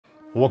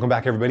Welcome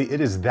back, everybody. It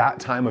is that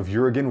time of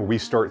year again where we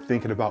start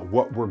thinking about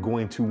what we're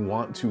going to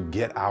want to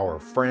get our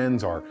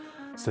friends, our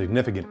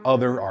significant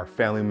other, our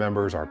family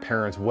members, our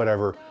parents,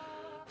 whatever,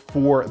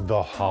 for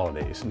the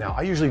holidays. Now,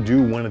 I usually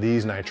do one of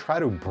these and I try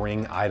to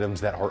bring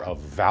items that are of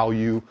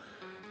value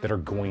that are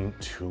going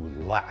to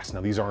last.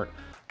 Now, these aren't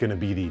going to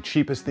be the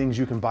cheapest things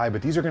you can buy,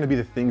 but these are going to be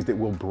the things that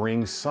will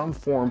bring some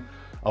form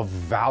of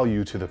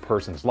value to the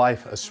person's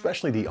life,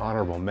 especially the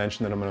honorable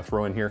mention that I'm going to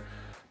throw in here,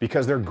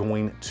 because they're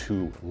going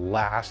to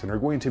last and they're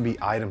going to be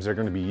items that are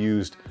going to be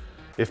used,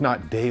 if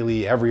not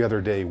daily, every other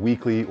day,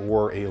 weekly,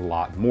 or a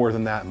lot more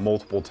than that,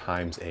 multiple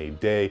times a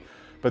day.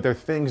 But they're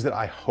things that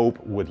I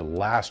hope would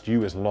last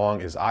you as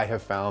long as I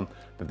have found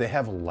that they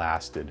have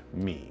lasted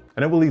me.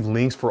 And I will leave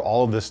links for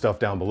all of this stuff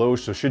down below,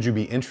 so should you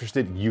be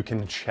interested, you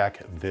can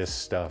check this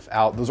stuff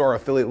out. Those are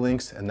affiliate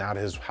links, and that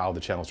is how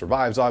the channel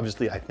survives.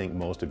 Obviously, I think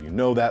most of you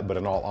know that, but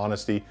in all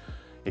honesty,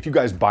 if you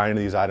guys buy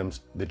into these items,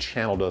 the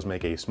channel does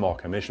make a small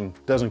commission.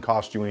 Doesn't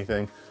cost you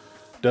anything,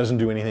 doesn't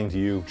do anything to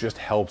you, just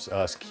helps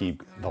us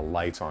keep the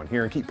lights on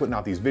here and keep putting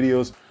out these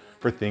videos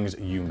for things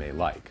you may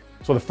like.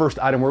 So the first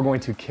item we're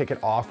going to kick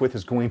it off with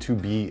is going to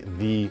be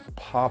the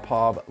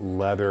Popov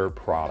leather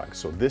product.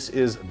 So this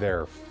is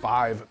their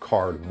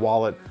 5-card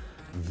wallet,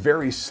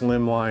 very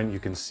slim line. You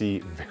can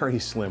see very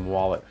slim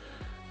wallet.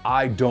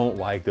 I don't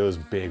like those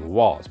big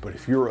wallets, but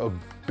if you're a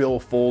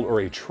billfold or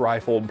a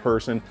trifold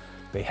person,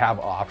 they have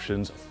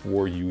options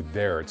for you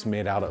there. It's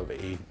made out of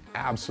a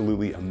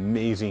absolutely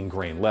amazing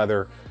grain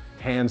leather,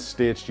 hand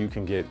stitched. You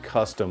can get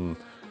custom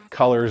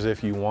colors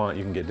if you want.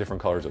 You can get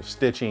different colors of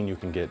stitching. You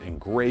can get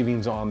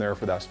engravings on there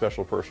for that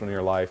special person in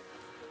your life.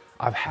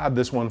 I've had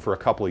this one for a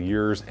couple of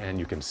years and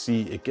you can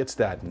see it gets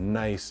that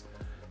nice,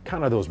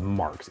 kind of those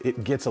marks.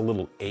 It gets a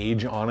little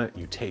age on it.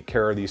 You take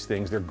care of these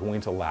things, they're going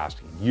to last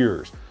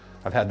years.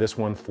 I've had this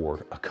one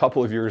for a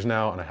couple of years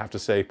now, and I have to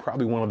say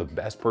probably one of the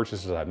best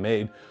purchases I've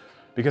made,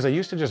 because I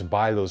used to just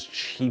buy those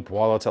cheap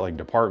wallets at like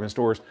department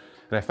stores,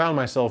 and I found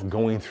myself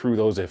going through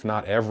those, if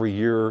not every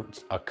year,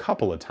 a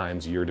couple of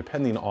times a year,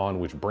 depending on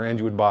which brand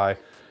you would buy. And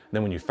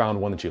then when you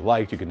found one that you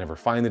liked, you could never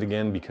find it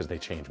again because they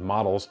change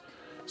models.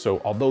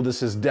 So although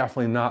this is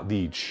definitely not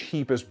the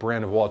cheapest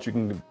brand of wallet you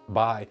can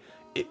buy,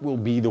 it will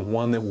be the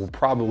one that will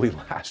probably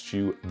last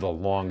you the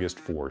longest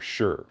for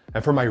sure.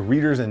 And for my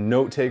readers and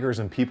note takers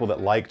and people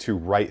that like to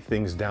write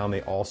things down,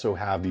 they also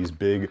have these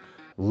big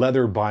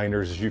leather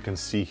binders, as you can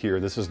see here.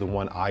 This is the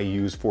one I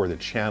use for the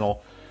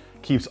channel.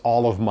 Keeps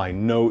all of my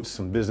notes,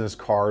 some business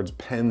cards,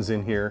 pens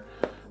in here.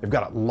 They've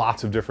got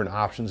lots of different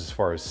options as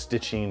far as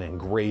stitching,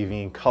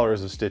 engraving,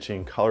 colors of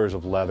stitching, colors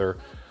of leather.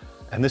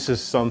 And this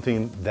is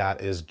something that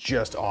is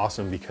just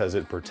awesome because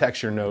it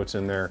protects your notes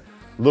in there,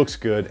 looks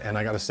good, and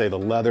I gotta say the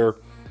leather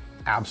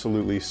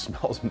absolutely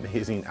smells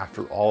amazing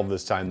after all of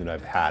this time that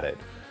I've had it.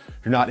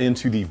 If you're not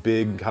into the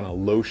big kind of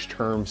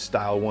Loesch-term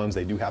style ones,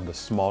 they do have the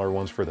smaller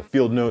ones for the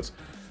field notes.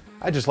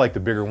 I just like the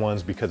bigger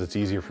ones because it's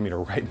easier for me to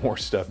write more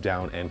stuff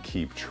down and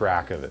keep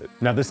track of it.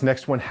 Now this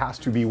next one has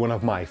to be one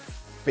of my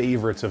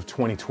favorites of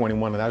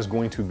 2021, and that is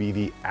going to be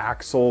the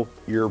Axle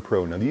Ear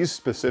Pro. Now these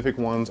specific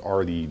ones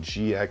are the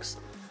GX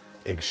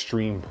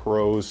Extreme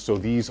Pros. So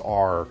these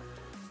are,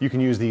 you can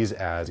use these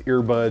as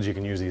earbuds, you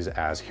can use these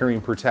as hearing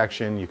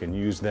protection, you can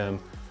use them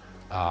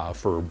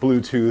for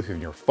Bluetooth in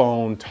your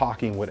phone,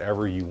 talking,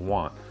 whatever you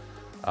want.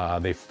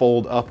 They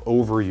fold up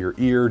over your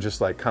ear,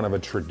 just like kind of a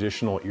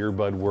traditional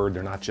earbud word.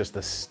 They're not just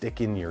the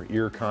stick in your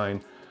ear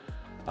kind,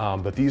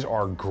 but these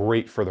are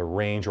great for the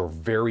range or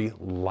very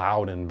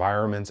loud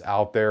environments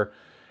out there.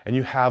 And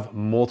you have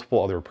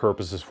multiple other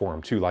purposes for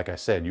them too. Like I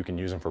said, you can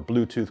use them for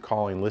Bluetooth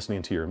calling,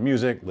 listening to your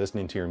music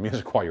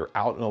while you're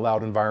out in a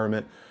loud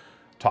environment,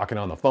 talking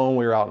on the phone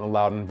while you're out in a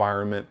loud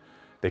environment.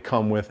 They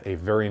come with a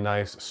very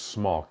nice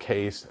small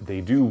case.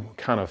 They do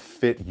kind of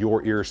fit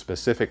your ear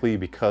specifically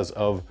because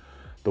of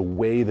the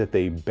way that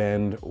they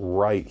bend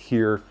right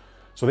here.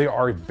 So they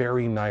are a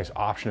very nice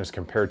option as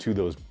compared to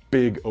those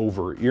big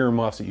over ear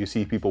muffs that you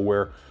see people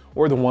wear,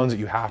 or the ones that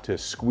you have to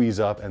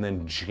squeeze up and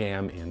then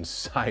jam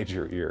inside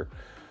your ear.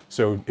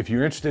 So if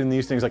you're interested in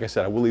these things, like I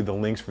said, I will leave the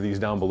links for these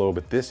down below,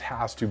 but this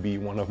has to be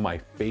one of my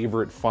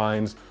favorite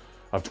finds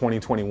of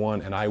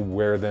 2021, and I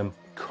wear them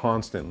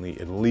constantly,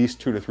 at least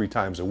 2 to 3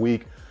 times a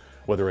week,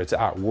 whether it's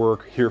at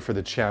work, here for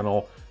the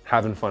channel,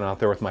 having fun out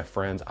there with my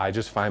friends. I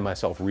just find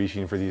myself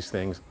reaching for these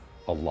things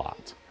a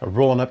lot.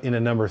 Rolling up into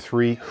number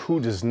 3, who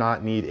does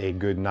not need a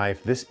good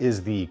knife? This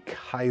is the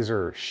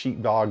Kaiser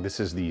Sheepdog. This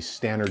is the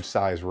standard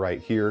size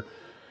right here.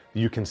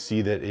 You can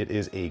see that it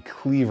is a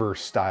cleaver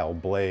style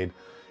blade.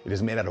 It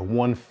is made out of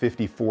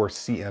 154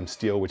 cm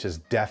steel, which is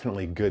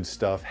definitely good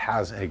stuff,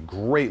 has a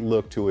great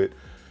look to it.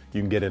 You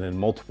can get it in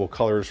multiple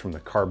colors, from the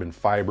carbon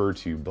fiber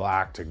to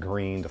black to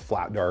green to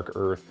flat dark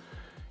earth.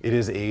 It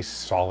is a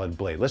solid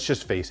blade. Let's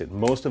just face it,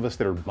 most of us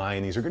that are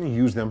buying these are gonna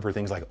use them for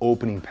things like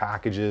opening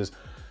packages,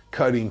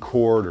 cutting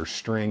cord or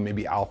string,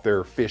 maybe out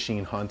there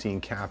fishing,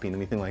 hunting, camping,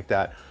 anything like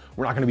that.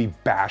 We're not gonna be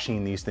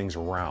bashing these things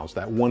around. So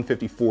that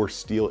 154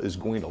 steel is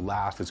going to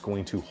last. It's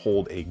going to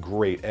hold a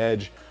great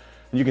edge.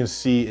 And you can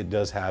see it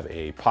does have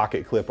a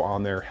pocket clip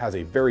on there, has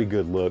a very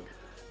good look.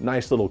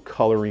 Nice little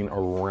coloring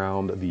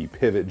around the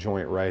pivot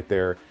joint right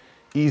there.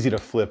 Easy to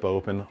flip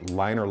open,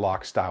 liner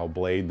lock style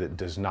blade that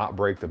does not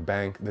break the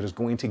bank, that is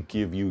going to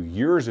give you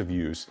years of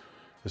use,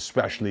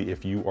 especially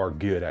if you are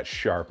good at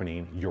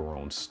sharpening your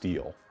own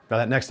steel. Now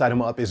that next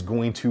item up is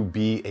going to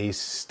be a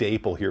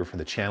staple here for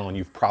the channel, and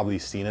you've probably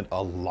seen it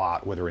a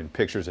lot, whether in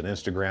pictures on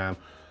Instagram,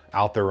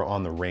 out there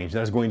on the range.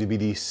 That is going to be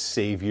the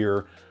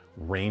Savior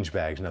range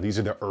bags. Now these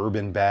are the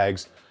urban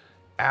bags.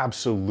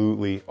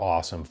 Absolutely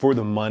awesome. For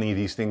the money,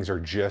 these things are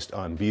just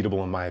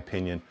unbeatable in my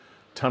opinion.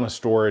 Ton of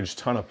storage,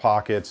 ton of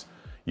pockets.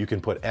 You can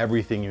put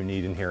everything you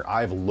need in here.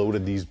 I've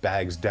loaded these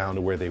bags down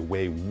to where they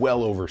weigh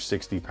well over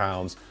 60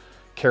 pounds.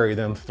 Carry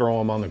them, throw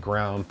them on the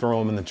ground, throw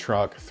them in the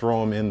truck,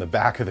 throw them in the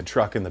back of the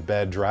truck in the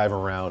bed, drive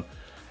around,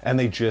 and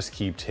they just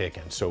keep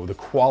ticking. So the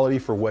quality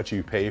for what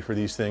you pay for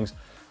these things,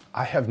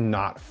 I have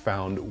not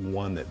found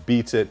one that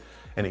beats it,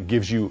 and it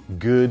gives you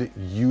good,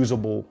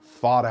 usable,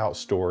 thought out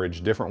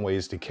storage, different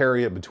ways to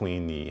carry it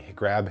between the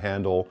grab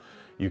handle.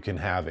 You can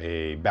have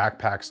a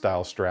backpack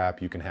style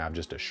strap, you can have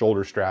just a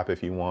shoulder strap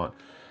if you want,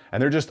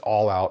 and they're just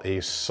all out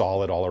a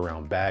solid all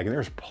around bag, and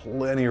there's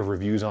plenty of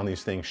reviews on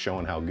these things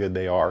showing how good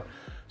they are.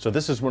 So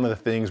this is one of the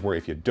things where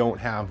if you don't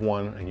have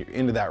one and you're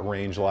into that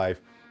range life,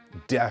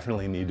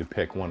 definitely need to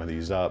pick one of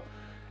these up.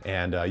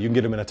 And you can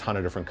get them in a ton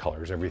of different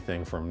colors,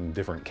 everything from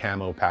different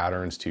camo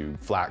patterns to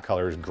flat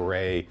colors,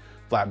 gray,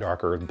 flat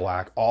dark earth,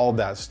 black, all of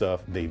that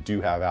stuff they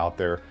do have out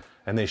there.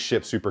 And they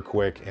ship super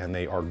quick, and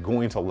they are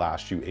going to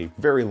last you a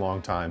very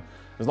long time,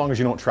 as long as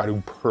you don't try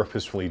to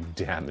purposefully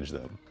damage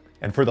them.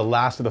 And for the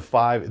last of the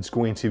 5, it's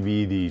going to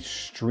be the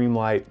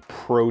Streamlight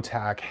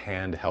ProTac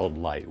handheld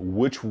light.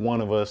 Which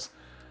one of us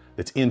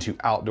that's into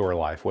outdoor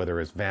life,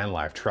 whether it's van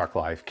life, truck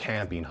life,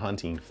 camping,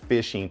 hunting,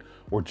 fishing,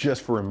 or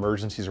just for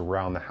emergencies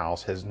around the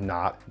house, has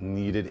not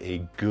needed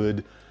a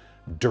good,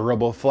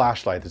 durable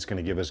flashlight that's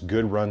gonna give us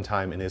good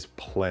runtime and is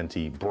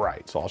plenty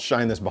bright? So I'll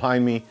shine this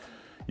behind me.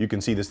 You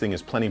can see this thing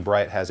is plenty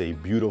bright, has a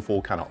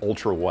beautiful kind of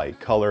ultra white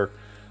color.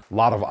 A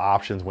lot of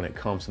options when it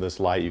comes to this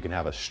light. You can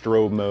have a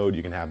strobe mode,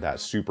 you can have that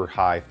super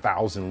high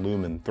 1000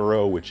 lumen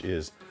throw, which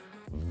is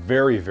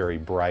very, very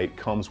bright.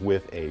 Comes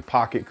with a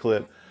pocket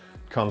clip,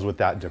 comes with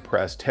that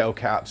depressed tail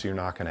cap, so you're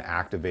not gonna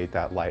activate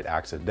that light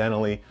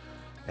accidentally.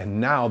 And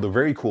now the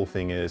very cool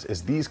thing is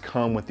these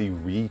come with the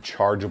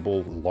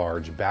rechargeable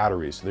large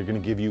batteries. So they're gonna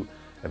give you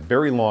a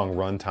very long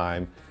run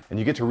time, and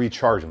you get to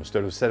recharge them.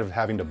 Instead of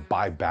having to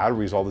buy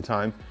batteries all the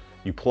time,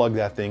 you plug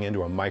that thing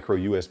into a micro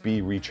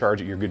USB,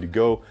 recharge it, you're good to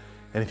go.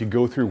 And if you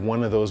go through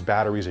one of those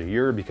batteries a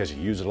year because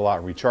you use it a lot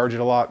and recharge it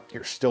a lot,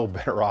 you're still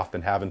better off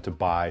than having to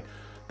buy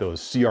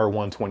those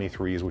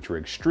CR123s, which are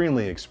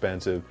extremely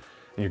expensive.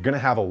 And you're gonna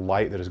have a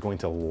light that is going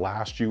to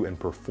last you and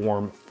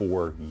perform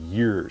for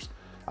years.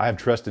 I have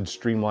trusted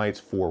Streamlights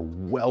for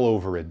well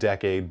over a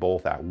decade,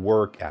 both at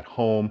work, at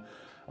home,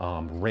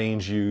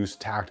 range use,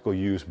 tactical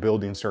use,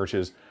 building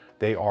searches.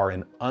 They are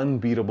an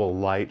unbeatable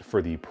light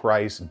for the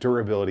price,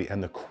 durability,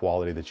 and the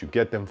quality that you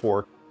get them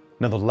for.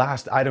 Now the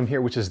last item here,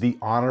 which is the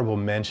honorable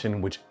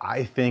mention, which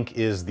I think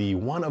is the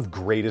one of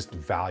greatest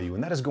value,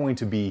 and that is going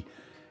to be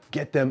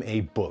get them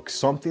a book,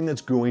 something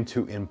that's going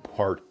to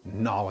impart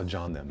knowledge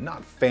on them.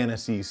 Not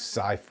fantasy,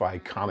 sci-fi,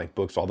 comic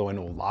books, although I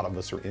know a lot of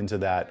us are into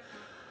that.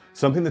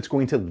 Something that's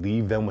going to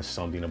leave them with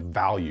something of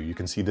value. You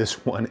can see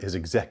this one is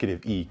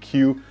Executive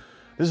EQ.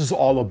 This is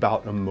all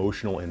about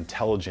emotional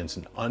intelligence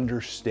and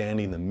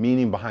understanding the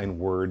meaning behind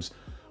words,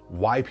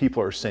 why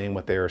people are saying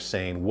what they are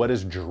saying, what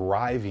is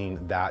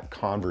driving that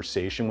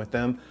conversation with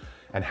them,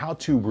 and how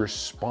to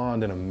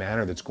respond in a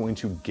manner that's going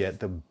to get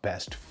the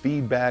best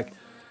feedback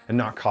and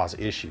not cause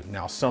issue.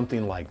 Now,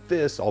 something like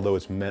this, although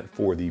it's meant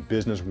for the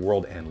business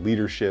world and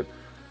leadership,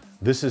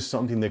 this is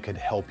something that could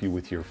help you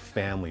with your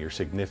family, your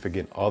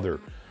significant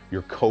other,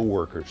 your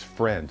coworkers,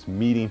 friends,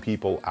 meeting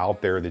people out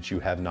there that you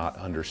have not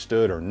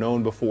understood or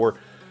known before,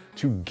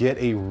 to get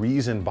a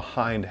reason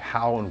behind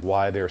how and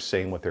why they're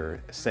saying what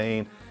they're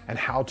saying and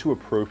how to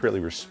appropriately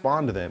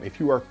respond to them if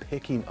you are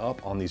picking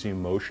up on these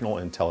emotional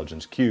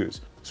intelligence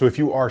cues. So if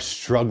you are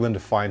struggling to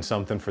find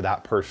something for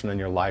that person in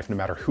your life, no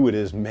matter who it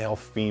is, male,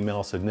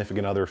 female,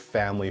 significant other,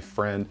 family,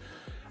 friend,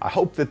 I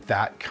hope that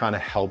that kind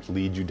of helped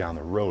lead you down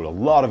the road. A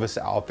lot of us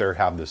out there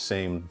have the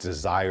same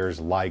desires,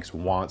 likes,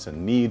 wants,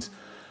 and needs,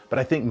 but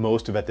I think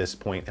most of at this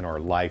point in our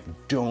life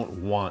don't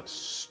want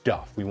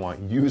stuff. We want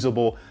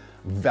usable,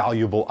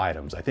 valuable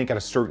items. I think at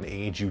a certain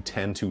age, you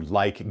tend to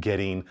like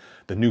getting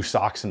the new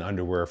socks and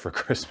underwear for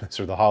Christmas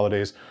or the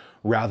holidays,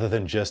 rather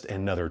than just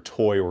another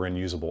toy or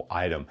unusable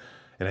item.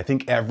 And I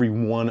think every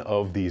one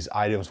of these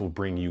items will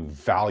bring you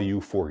value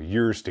for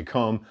years to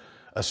come,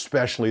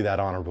 especially that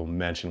honorable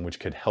mention, which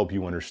could help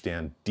you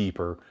understand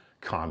deeper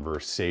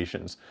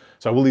conversations.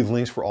 So I will leave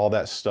links for all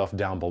that stuff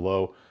down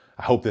below.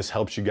 I hope this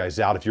helps you guys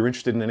out. If you're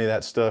interested in any of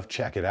that stuff,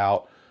 check it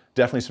out.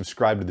 Definitely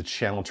subscribe to the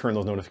channel, turn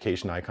those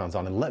notification icons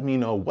on, and let me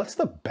know what's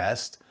the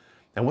best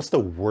and what's the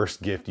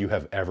worst gift you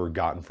have ever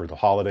gotten for the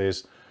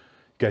holidays.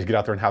 You guys get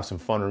out there and have some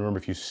fun. Remember,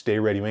 if you stay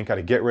ready, you ain't got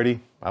to get ready.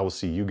 I will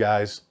see you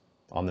guys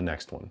on the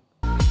next one.